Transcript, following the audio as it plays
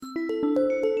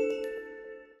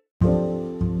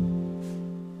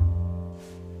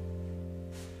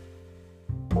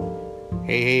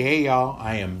Hey, y'all.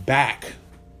 I am back.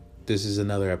 This is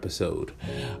another episode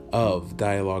of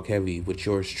Dialogue Heavy with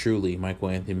yours truly, Michael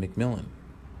Anthony McMillan.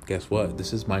 Guess what?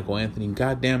 This is Michael Anthony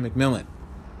goddamn McMillan.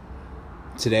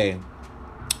 Today,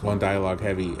 on Dialogue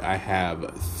Heavy, I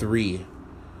have 3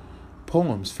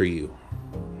 poems for you.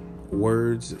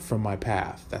 Words from my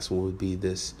path. That's what would be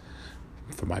this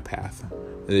from my path.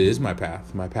 It is my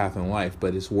path in life,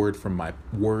 but it's words from my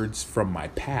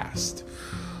past.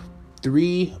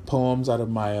 3 poems out of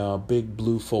my big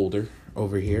blue folder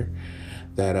over here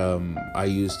that I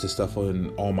use to stuff in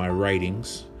all my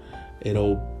writings.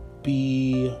 It'll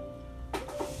be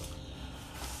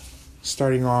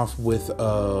starting off with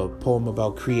a poem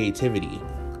about creativity,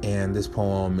 and this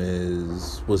poem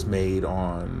was made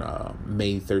on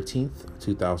May 13th,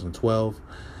 2012,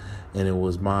 and it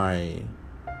was my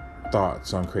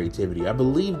thoughts on creativity. I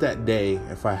believe that day,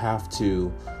 if I have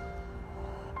to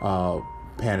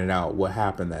pan it out what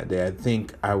happened that day, I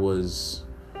think I was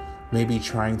maybe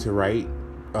trying to write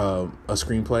a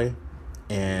screenplay,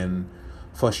 and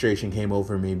frustration came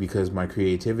over me because my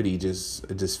creativity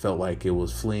just felt like it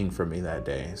was fleeing from me that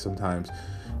day. Sometimes,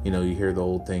 you hear the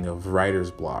old thing of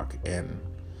writer's block, and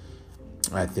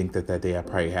I think that day I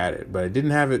probably had it, but I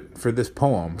didn't have it for this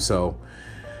poem. So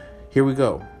here we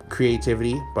go.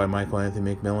 Creativity by Michael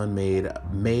Anthony McMillan, made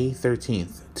May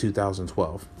 13th,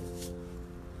 2012.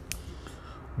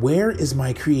 Where is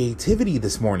my creativity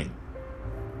this morning?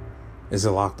 Is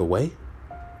it locked away?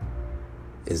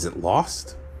 Is it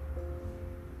lost?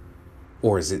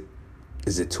 Or is it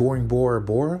touring Bora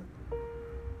Bora?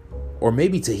 Or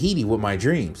maybe Tahiti with my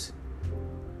dreams?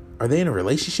 Are they in a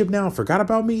relationship now and forgot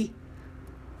about me?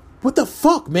 What the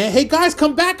fuck, man? Hey guys,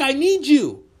 come back. I need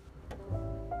you.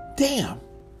 Damn.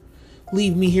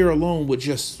 Leave me here alone with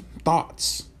just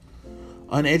thoughts.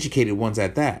 Uneducated ones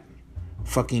at that.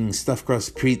 Fucking stuffed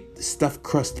crust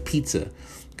pizza.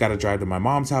 Gotta drive to my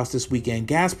mom's house this weekend.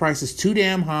 Gas prices too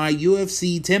damn high.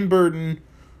 UFC, Tim Burton.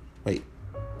 Wait.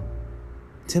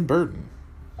 Tim Burton?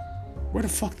 Where the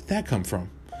fuck did that come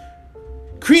from?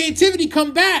 Creativity,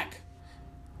 come back.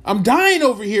 I'm dying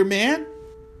over here, man.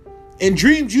 And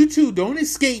dreams, you too. Don't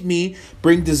escape me.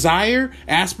 Bring desire,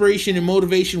 aspiration, and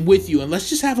motivation with you. And let's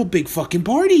just have a big fucking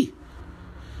party.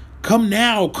 Come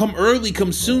now. Come early.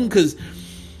 Come soon. Because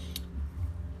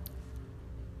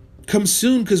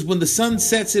when the sun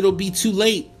sets, it'll be too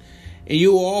late. And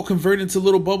you will all convert into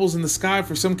little bubbles in the sky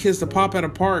for some kids to pop at a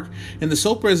park. And the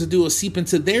soap residue will seep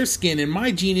into their skin. And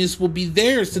my genius will be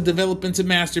theirs to develop into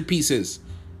masterpieces.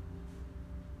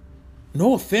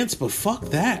 No offense, but fuck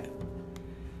that.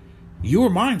 You were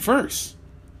mine first.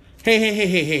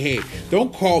 Hey.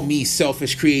 Don't call me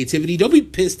selfish creativity. Don't be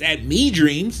pissed at me,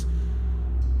 dreams.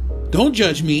 Don't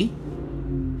judge me.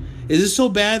 Is it so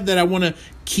bad that I want to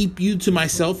keep you to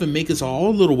myself and make us all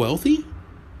a little wealthy?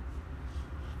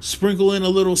 Sprinkle in a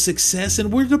little success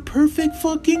and we're the perfect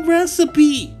fucking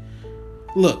recipe.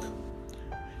 Look,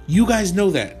 you guys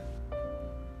know that.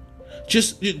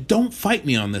 Just don't fight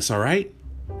me on this, all right?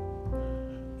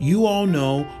 You all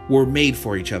know we're made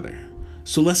for each other.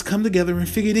 So let's come together and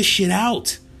figure this shit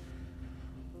out.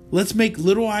 Let's make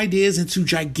little ideas into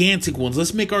gigantic ones.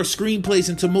 Let's make our screenplays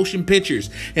into motion pictures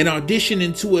and audition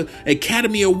into an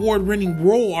Academy Award winning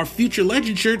role, our future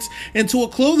legend shirts into a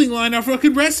clothing line, our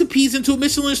fucking recipes into a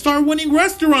Michelin star winning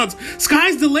restaurants.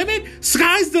 Sky's the limit.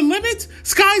 Sky's the limit.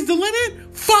 Sky's the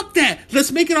limit. Fuck that.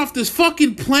 Let's make it off this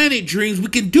fucking planet, dreams. We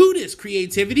can do this.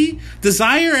 Creativity,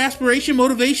 desire, aspiration,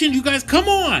 motivation. You guys, come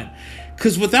on.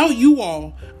 Because without you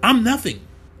all, I'm nothing.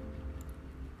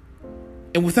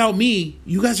 And without me,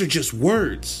 you guys are just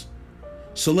words.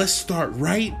 So let's start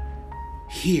right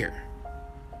here.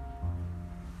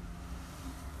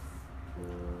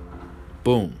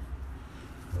 Boom.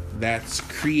 That's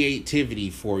creativity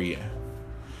for you.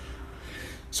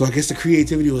 So I guess the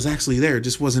creativity was actually there. It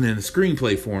just wasn't in a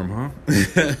screenplay form,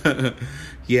 huh?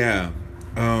 Yeah.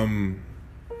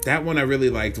 That one I really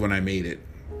liked when I made it.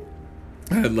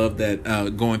 I love that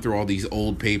going through all these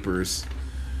old papers.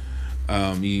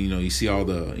 You see all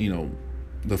the,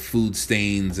 the food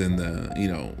stains and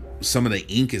some of the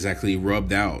ink is actually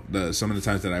rubbed out. Some of the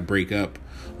times that I break up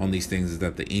on these things is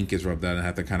that the ink is rubbed out and I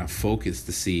have to kind of focus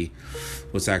to see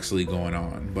what's actually going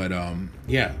on. But,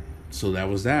 yeah, so that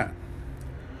was that.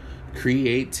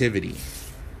 Creativity.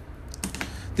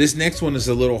 This next one is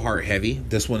a little heart heavy.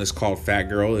 This one is called Fat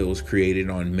Girl. It was created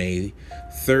on May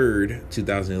 3rd,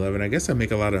 2011. I guess I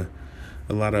make a lot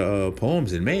of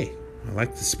poems in May. I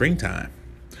like the springtime.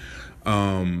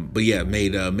 But yeah,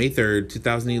 made May 3rd,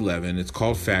 2011. It's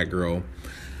called Fat Girl.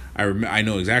 I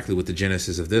know exactly what the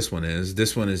genesis of this one is.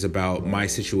 This one is about my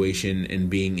situation and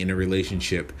being in a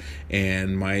relationship,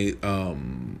 and my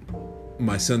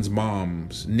son's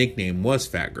mom's nickname was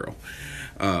Fat Girl,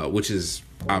 which is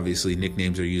obviously,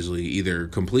 nicknames are usually either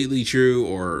completely true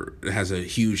or has a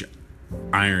huge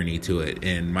irony to it.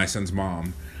 And my son's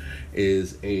mom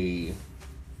is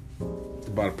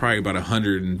probably about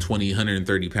 120,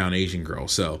 130 pound Asian girl.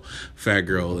 So Fat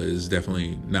Girl is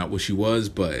definitely not what she was,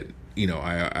 but you know,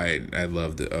 I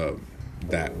loved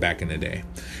that back in the day.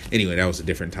 Anyway, that was a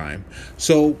different time.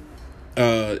 So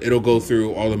it'll go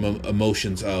through all the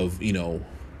emotions of, you know,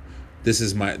 this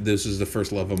is the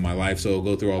first love of my life. So it'll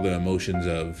go through all the emotions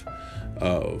of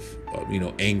you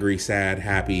know, angry, sad,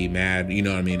 happy, mad, you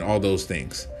know what I mean? All those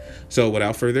things. So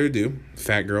without further ado,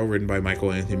 Fat Girl, written by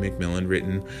Michael Anthony McMillan,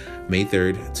 written May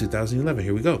 3rd, 2011.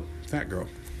 Here we go. Fat Girl.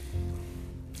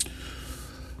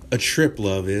 A trip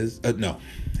love is... no.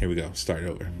 Here we go. Start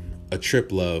over. A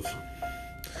trick love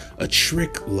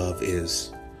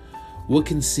is... what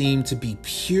can seem to be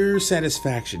pure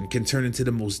satisfaction can turn into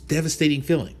the most devastating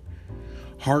feeling.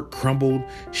 Heart crumbled,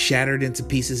 shattered into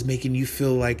pieces, making you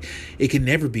feel like it can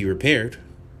never be repaired.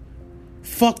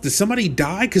 Fuck, did somebody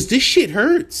die? Because this shit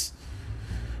hurts.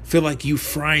 Feel like you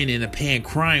frying in a pan,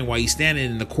 crying while you standing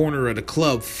in the corner of the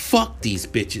club. Fuck these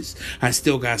bitches. I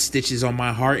still got stitches on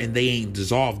my heart and they ain't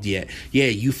dissolved yet. Yeah,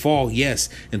 you fall, yes,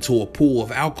 into a pool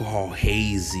of alcohol.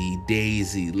 Hazy,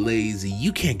 daisy, lazy.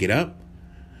 You can't get up.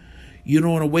 You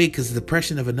don't want to wait because the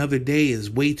depression of another day is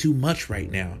way too much right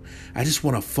now. I just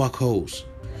want to fuck hoes.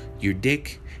 Your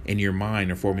dick and your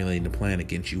mind are formulating a plan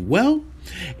against you. Well,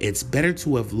 it's better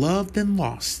to have loved than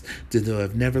lost than to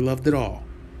have never loved at all.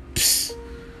 Psst.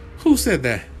 Who said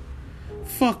that?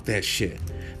 Fuck that shit.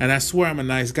 And I swear I'm a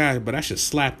nice guy, but I should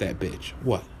slap that bitch.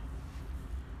 What?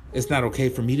 It's not okay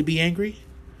for me to be angry?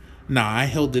 Nah, I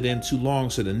held it in too long,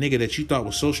 so the nigga that you thought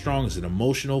was so strong is an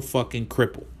emotional fucking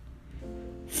cripple.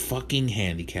 Fucking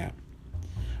handicap.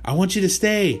 I want you to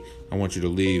stay. I want you to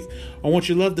leave. I want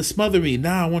your love to smother me.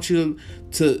 Nah, I want you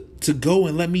to go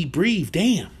and let me breathe.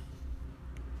 Damn.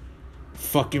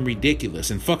 Fucking ridiculous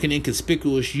and fucking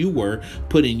inconspicuous you were,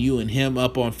 putting you and him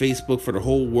up on Facebook for the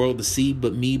whole world to see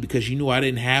but me because you knew I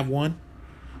didn't have one.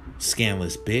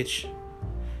 Scandalous bitch.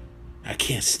 I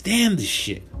can't stand this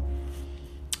shit.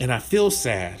 And I feel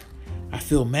sad. I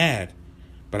feel mad.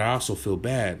 But I also feel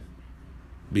bad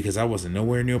because I wasn't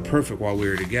nowhere near perfect while we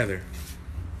were together.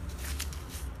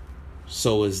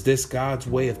 So is this God's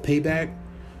way of payback?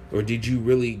 Or did you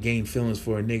really gain feelings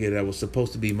for a nigga that was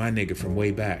supposed to be my nigga from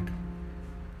way back?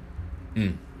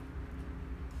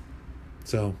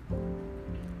 So,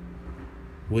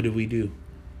 what do we do?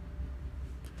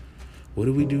 What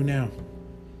do we do now?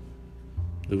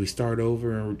 Do we start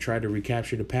over and try to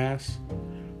recapture the past?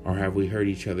 Or have we hurt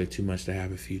each other too much to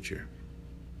have a future?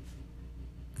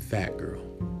 Fat Girl.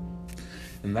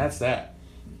 And that's that.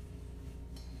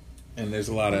 And there's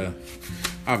a lot of,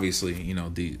 obviously, you know,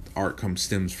 the art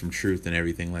stems from truth and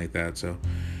everything like that. So,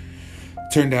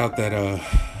 turned out that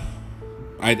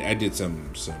I did some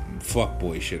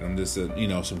fuckboy shit. I'm just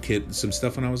some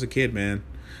stuff when I was a kid, man.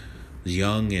 I was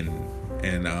young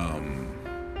and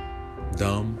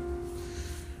dumb,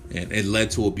 and it led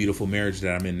to a beautiful marriage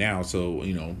that I'm in now. So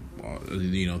you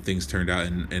know things turned out,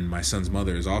 and my son's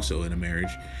mother is also in a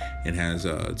marriage and has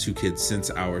 2 kids since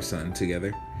our son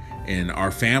together, and our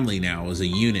family now is a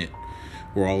unit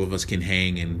where all of us can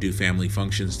hang and do family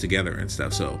functions together and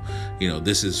stuff. So you know,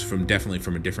 this is definitely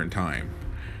from a different time.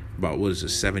 About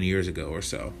 7 years ago or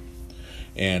so.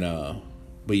 And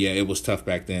but yeah, it was tough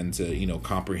back then to, you know,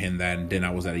 comprehend that. And then I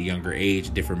was at a younger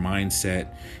age, different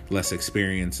mindset, less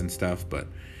experience and stuff. But,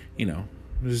 you know,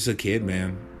 I was just a kid,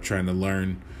 man, trying to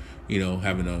learn, you know,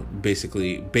 having a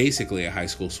basically a high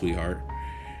school sweetheart,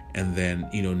 and then,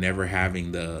 you know, never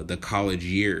having the college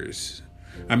years.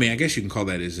 I mean, I guess you can call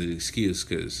that as an excuse,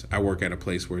 because I work at a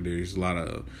place where there's a lot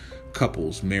of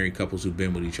married couples who've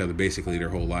been with each other basically their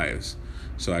whole lives.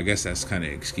 So I guess that's kind of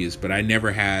an excuse. But I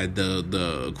never had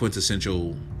the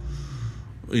quintessential,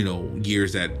 you know,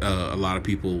 years that a lot of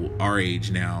people our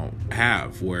age now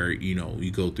have, where, you know,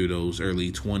 you go through those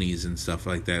early 20s and stuff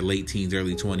like that, late teens,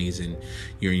 early 20s, and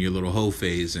you're in your little hoe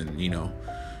phase, and, you know,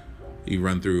 you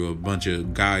run through a bunch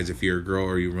of guys if you're a girl,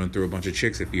 or you run through a bunch of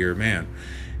chicks if you're a man.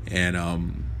 And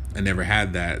I never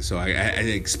had that. So I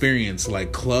experienced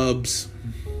like clubs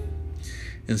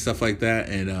and stuff like that,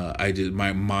 and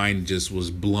my mind just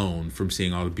was blown from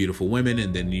seeing all the beautiful women,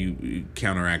 and then you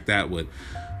counteract that with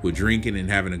drinking and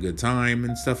having a good time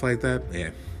and stuff like that.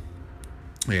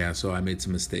 Yeah, so I made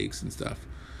some mistakes and stuff.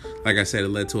 Like I said, it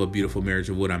led to a beautiful marriage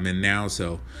of what I'm in now,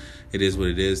 so it is what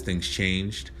it is. Things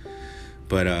changed,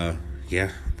 But yeah,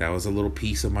 that was a little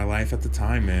piece of my life at the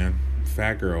time, man.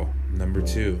 Fat Girl, number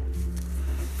 2.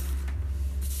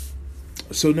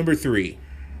 So number 3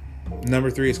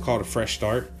 is called A Fresh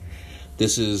Start.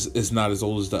 This is not as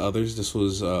old as the others. This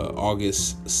was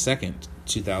August 2nd,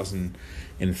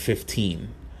 2015.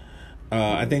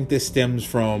 I think this stems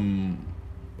from,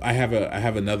 I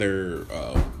have another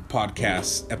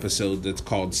podcast episode that's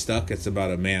called Stuck. It's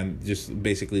about a man just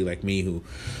basically like me who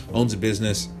owns a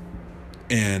business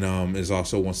and is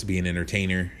also wants to be an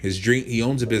entertainer. His dream, he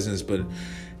owns a business but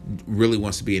really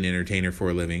wants to be an entertainer for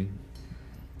a living,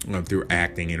 through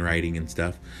acting and writing and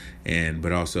stuff,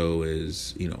 but also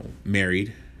is,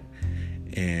 married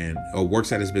and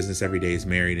works at his business every day, is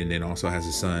married, and then also has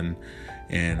a son,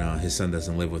 and his son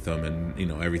doesn't live with him,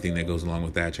 and everything that goes along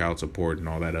with that, child support and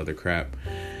all that other crap.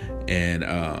 And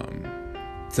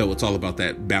so it's all about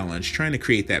that balance, trying to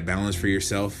create that balance for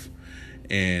yourself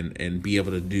and be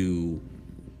able to do,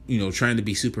 trying to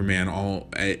be Superman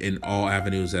in all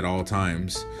avenues at all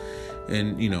times.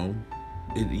 And you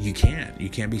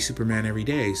can't be Superman every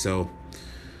day. So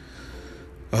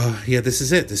this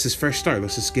is it. This is Fresh Start.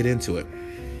 Let's just get into it.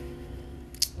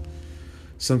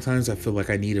 Sometimes I feel like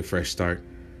I need a fresh start,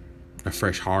 a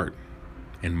fresh heart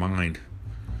and mind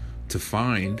to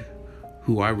find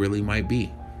who I really might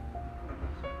be.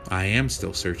 I am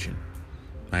still searching.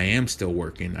 I am still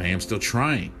working. I am still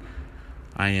trying.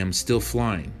 I am still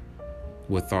flying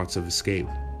with thoughts of escape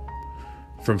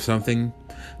from something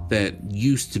that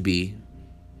used to be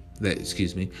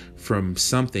from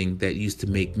something that used to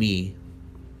make me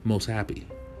most happy.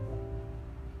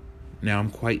 Now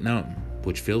I'm quite numb,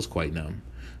 which feels quite numb.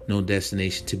 No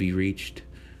destination to be reached.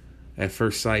 At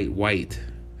first sight, white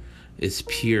is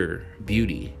pure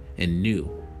beauty and new.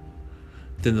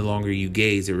 Then the longer you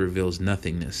gaze, it reveals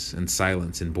nothingness and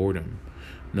silence and boredom.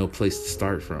 No place to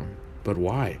start from. But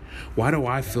why? Why do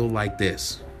I feel like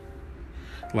this?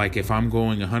 Like if I'm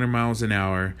going 100 miles an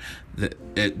hour,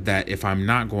 that if I'm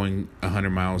not going 100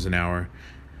 miles an hour,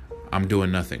 I'm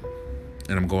doing nothing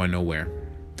and I'm going nowhere.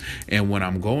 And when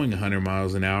I'm going 100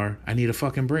 miles an hour, I need a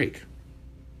fucking break.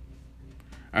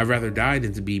 I'd rather die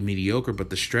than to be mediocre, but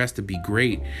the stress to be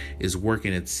great is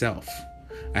working itself.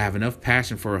 I have enough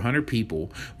passion for 100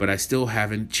 people, but I still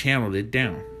haven't channeled it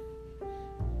down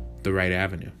the right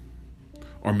avenue.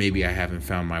 Or maybe I haven't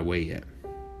found my way yet.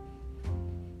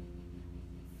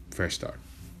 Fresh start.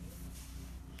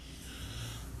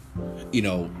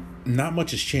 Not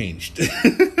much has changed.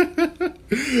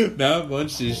 Not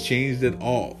much has changed at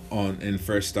all in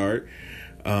Fresh Start.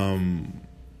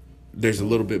 There's a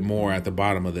little bit more at the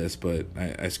bottom of this, but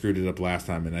I screwed it up last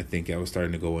time, and I think I was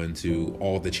starting to go into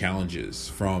all the challenges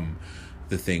from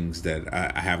the things that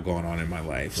I have going on in my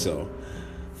life. So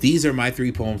these are my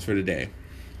 3 poems for today.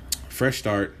 Fresh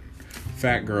Start,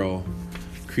 Fat Girl,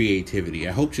 Creativity.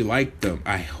 I hope you liked them.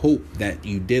 I hope that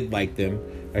you did like them.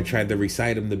 I tried to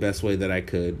recite them the best way that I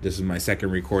could. This is my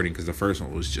second recording because the first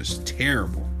one was just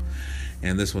terrible.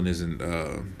 And this one isn't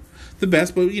the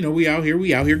best, but we out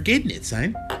here getting it,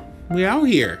 son. We out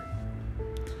here.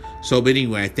 So, but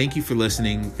anyway, thank you for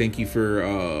listening. Thank you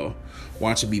for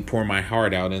watching me pour my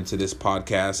heart out into this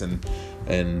podcast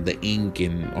and the ink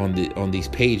and on these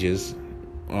pages.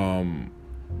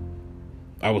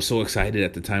 I was so excited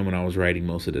at the time when I was writing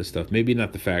most of this stuff. Maybe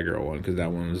not the Fat Girl one, because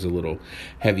that one was a little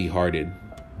heavy-hearted.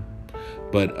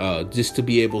 But just to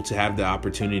be able to have the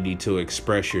opportunity to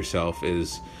express yourself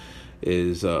is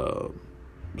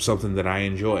something that I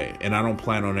enjoy. And I don't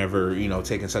plan on ever,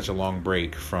 taking such a long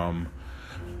break from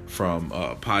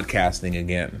podcasting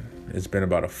again. It's been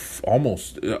about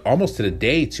almost to the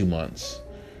day 2 months.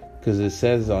 Because it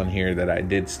says on here that I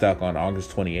did Stuck on August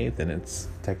 28th, and it's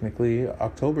technically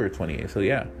October 28th. So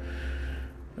yeah,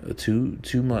 2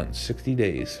 months, 60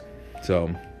 days.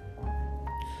 So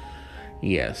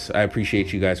yes, I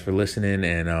appreciate you guys for listening,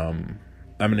 and I'm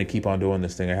gonna keep on doing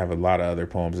this thing. I have a lot of other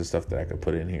poems and stuff that I could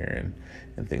put in here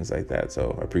and things like that.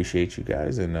 So I appreciate you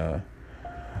guys, and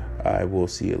I will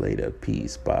see you later.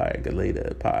 Peace, bye.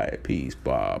 Later, bye. Peace,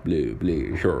 bye.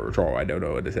 Blue. Sure. I don't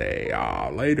know what to say.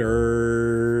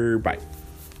 Later. Bye.